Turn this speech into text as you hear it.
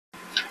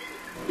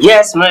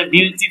Yes, my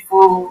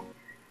beautiful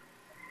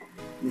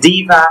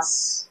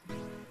divas,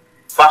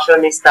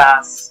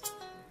 fashionistas,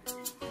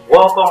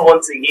 welcome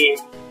once again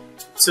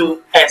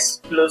to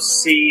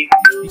Exclusive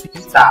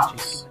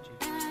Styles.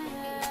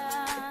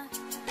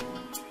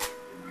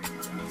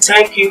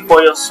 Thank you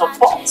for your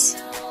support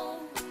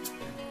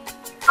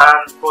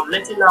and for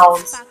letting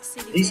out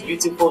these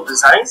beautiful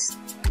designs.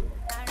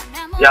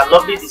 They are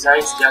lovely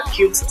designs, they are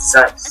cute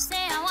designs.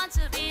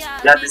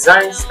 They are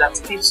designs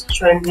that keeps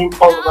trending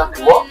all over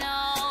the world,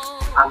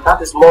 and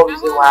that is more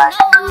reason why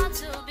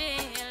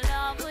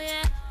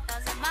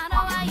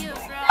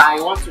I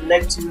want to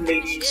let you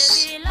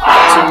ladies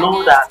to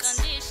know that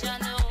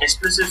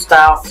Exclusive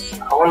Styles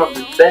are one of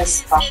the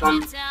best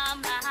fashion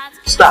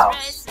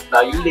styles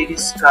that you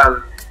ladies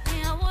can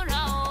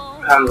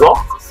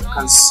rock,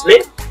 can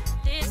slip,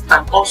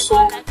 and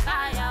also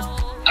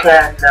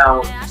can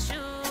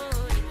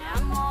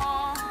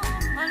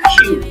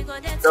cue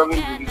during the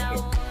weekend.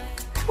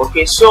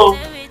 Okay, so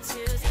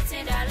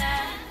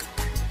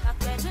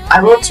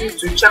I want you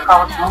to check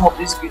out one of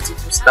these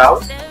beautiful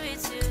styles.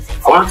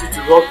 I want you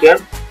to rock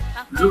them,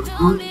 look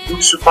good,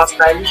 look super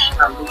stylish,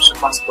 and look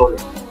super stunning.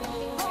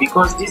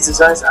 Because these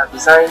designs are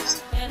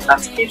designs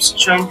that keeps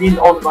trending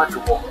all over the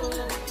world,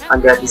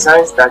 and they are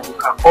designs that you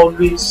can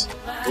always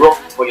rock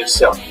for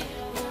yourself.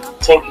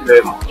 Thank you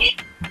very much.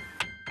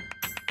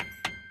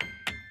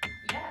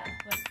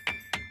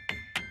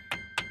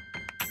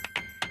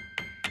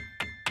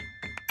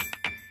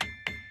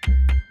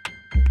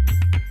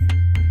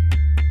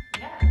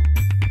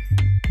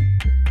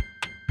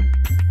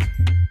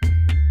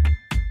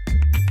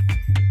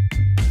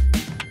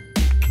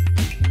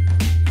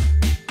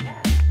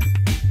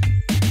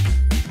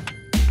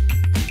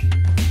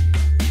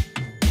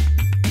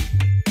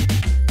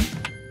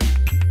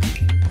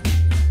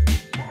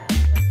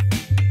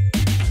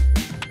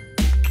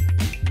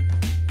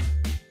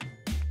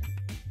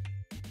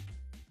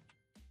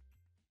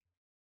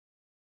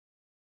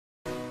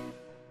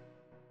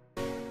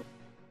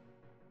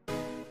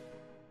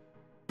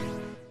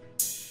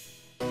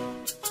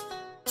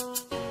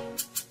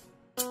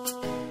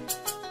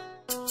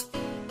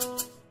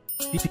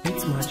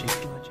 It's magic.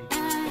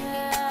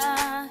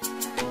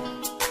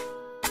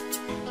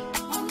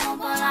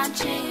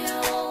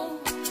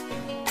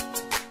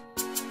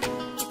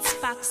 It's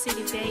Park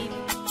City, baby.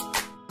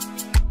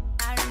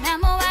 I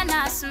remember when I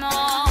was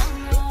small,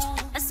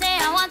 I say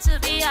I want to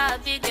be a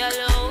big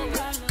girl.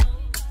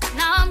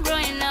 Now I'm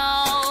growing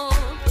old.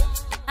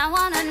 I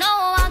wanna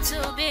know how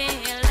to be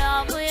in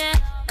love with you.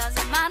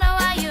 Doesn't matter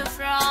where you're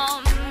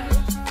from.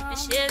 It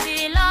should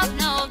be love,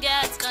 no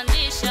gets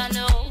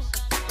conditional.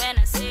 When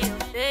I see your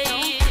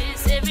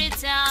face, every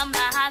time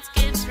my heart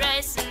keeps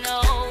racing.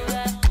 Oh,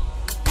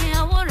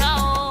 yeah, we're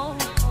all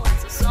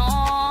what's a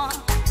song.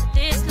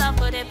 This love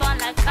could have burn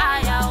like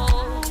fire.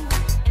 Oh,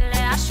 and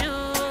I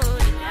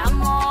should, I'm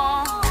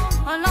more.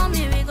 Follow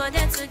me, we go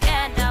there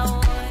together.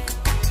 Oh,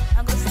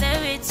 I'm gonna stay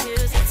with you,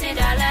 City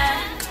Dollar.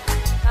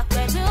 Back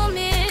when you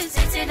miss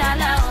City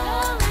Dollar.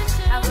 Oh,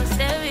 I'm gonna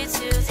stay with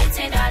you,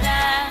 City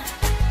Dollar.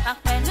 Back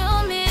when you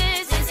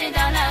miss City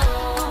Dollar. Oh.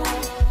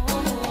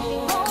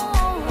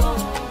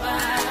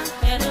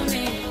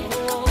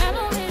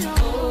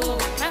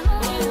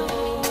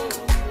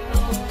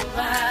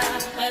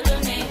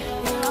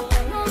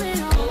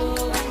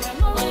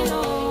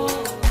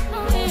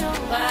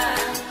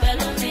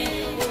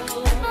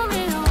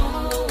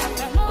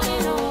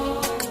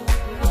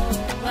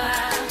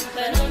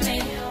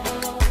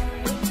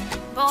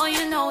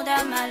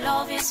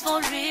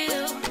 For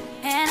real,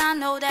 and I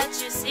know that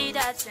you see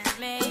that in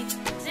me.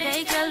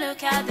 Take a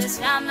look at this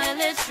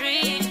family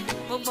tree.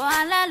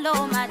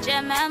 My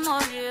gem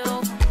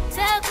memorial.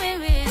 Take me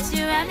with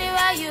you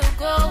anywhere you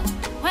go.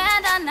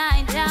 When the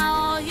night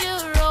down you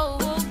roll,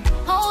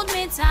 hold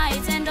me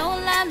tight and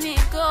don't let me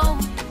go.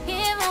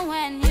 Even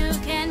when you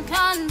can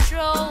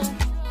control,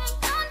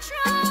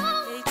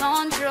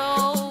 control.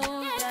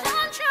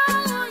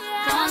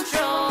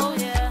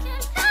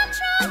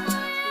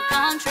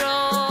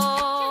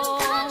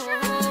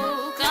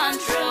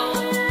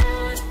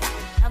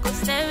 I'm gonna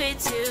stay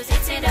with you,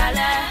 City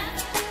Dollar.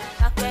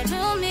 Back when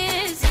you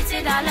miss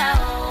City Dollar.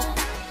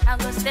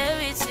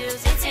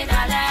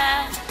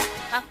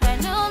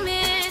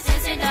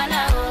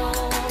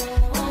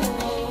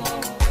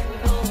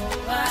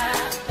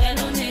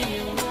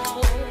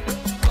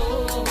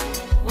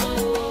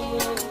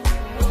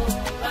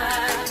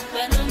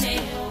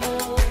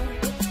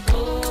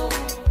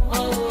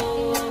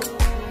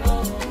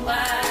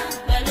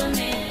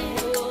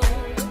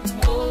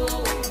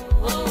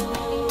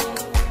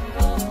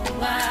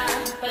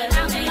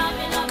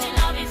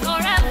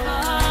 Forever.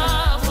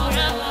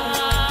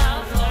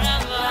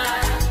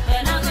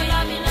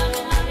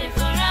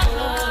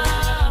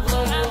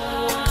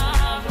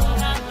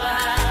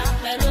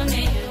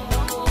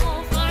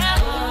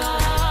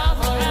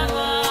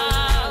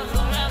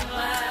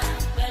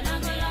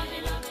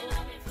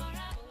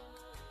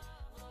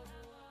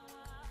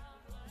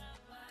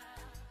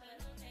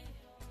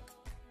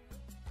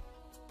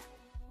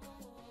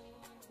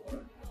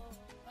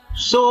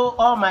 So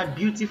all my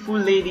beautiful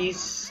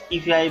ladies,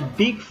 if you are a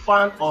big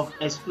fan of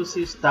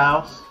exclusive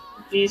styles,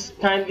 please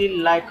kindly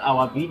like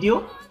our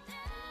video,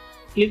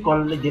 click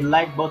on the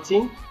like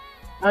button,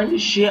 and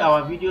share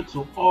our video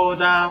to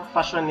other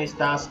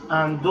fashionistas,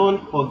 and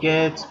don't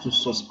forget to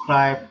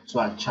subscribe to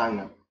our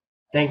channel.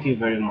 Thank you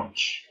very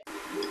much.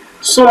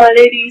 So my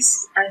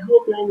ladies, I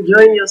hope you're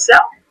enjoying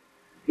yourself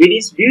with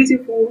these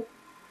beautiful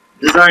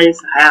designs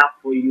I have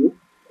for you.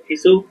 Okay,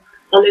 so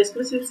on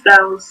exclusive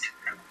styles,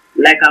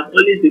 like I've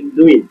always been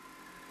doing,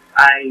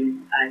 I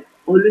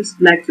always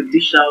like to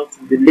dish out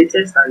the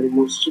latest and the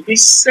most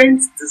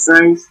recent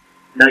designs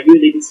that you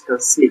ladies can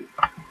see.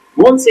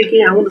 Once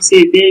again, I want to say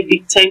a very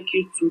big thank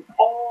you to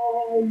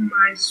all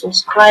my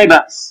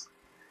subscribers.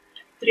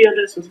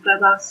 300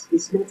 subscribers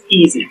is not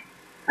easy,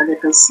 and I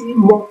can see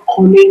more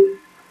coming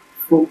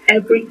from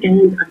every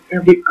end and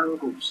every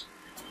angles.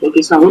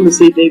 Okay, so I want to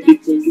say a very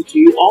big thank you to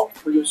you all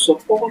for your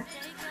support,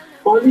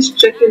 for always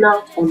checking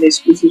out on the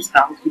exclusive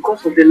styles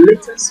because of the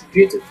latest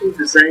beautiful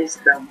designs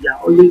that we are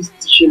always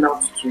dishing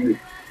out to you.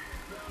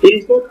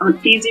 It is not an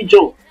easy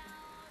job.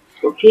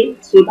 Okay,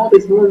 so that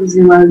is one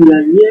reason why we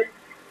are here,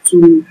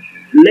 to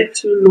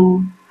let you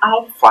know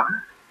how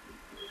far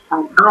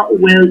and how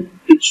well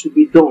it should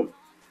be done.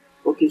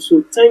 Okay,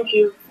 so thank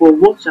you for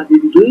what you have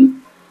been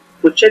doing,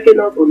 for checking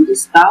out on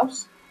these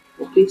styles.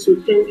 Okay, so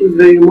thank you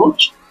very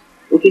much.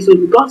 Okay, so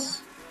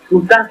because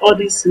we've got all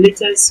these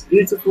latest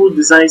beautiful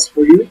designs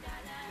for you,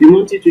 we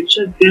want you to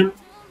check them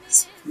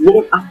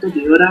one after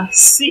the other.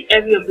 See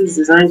every of these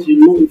designs,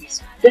 you know it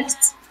is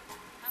best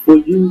for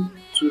you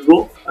to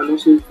rock and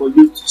also for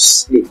you to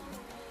slay.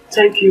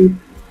 Thank you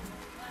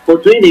for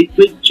doing a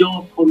great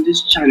job on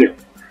this channel,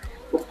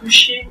 for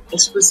pushing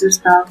exclusive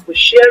style, for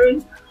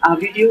sharing our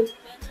video,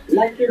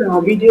 liking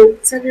our video,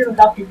 telling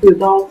other people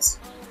about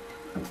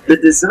the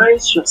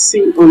designs you're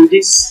seeing on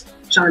this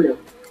channel.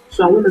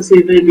 So I want to say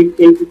a very big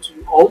thank you to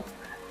you all,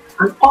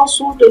 and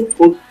also don't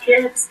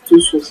forget to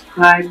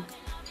subscribe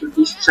to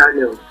this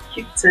channel.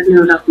 Keep telling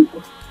other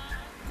people.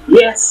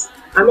 Yes,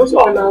 and also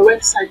on our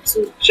website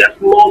to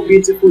check more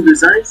beautiful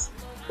designs.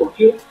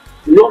 Okay,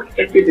 rock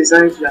every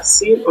designs you are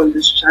seeing on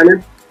this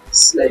channel.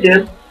 Slay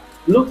them,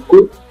 look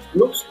good,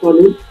 look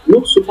stunning,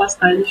 look super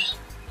stylish,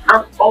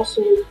 and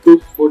also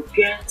don't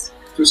forget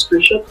to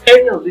screenshot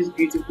any of these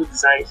beautiful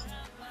designs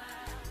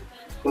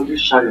on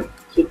this channel.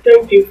 So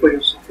thank you for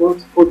your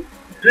support, for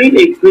doing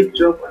a great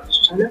job on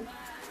this channel,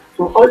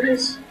 for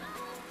always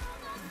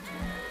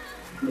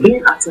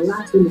being at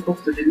alert when it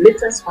comes to the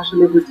latest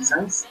fashionable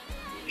designs,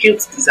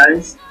 cute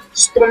designs,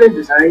 stunning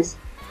designs,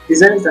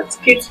 designs that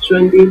keep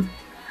trending,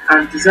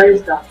 and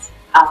designs that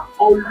are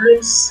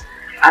always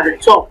at the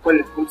top when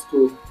it comes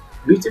to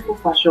beautiful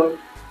fashion,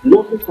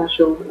 local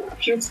fashion,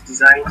 cute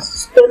designs,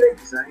 stunning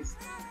designs,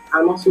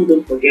 and also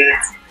don't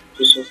forget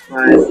to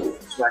subscribe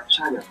to our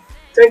channel.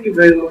 Thank you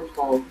very much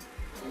for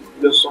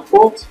your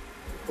support,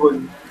 for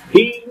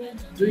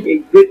doing a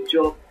great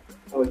job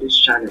on this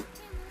channel.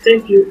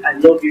 Thank you. I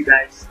love you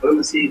guys. I want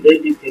to say a very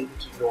big thank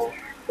you to you all.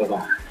 Bye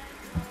bye.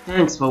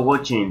 Thanks for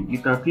watching. You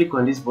can click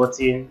on this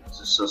button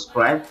to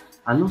subscribe,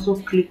 and also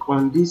click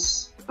on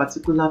this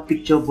particular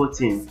picture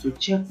button to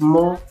check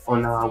more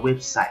on our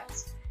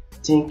website.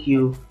 Thank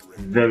you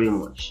very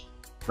much.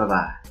 Bye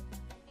bye.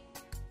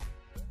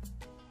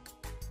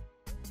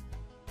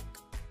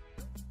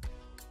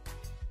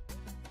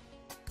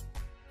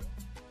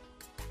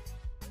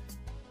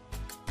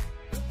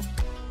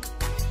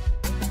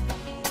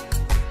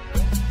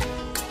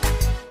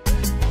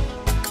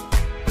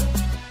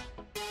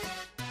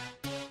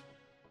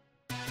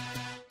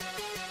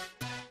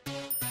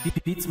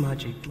 Beats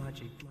magic.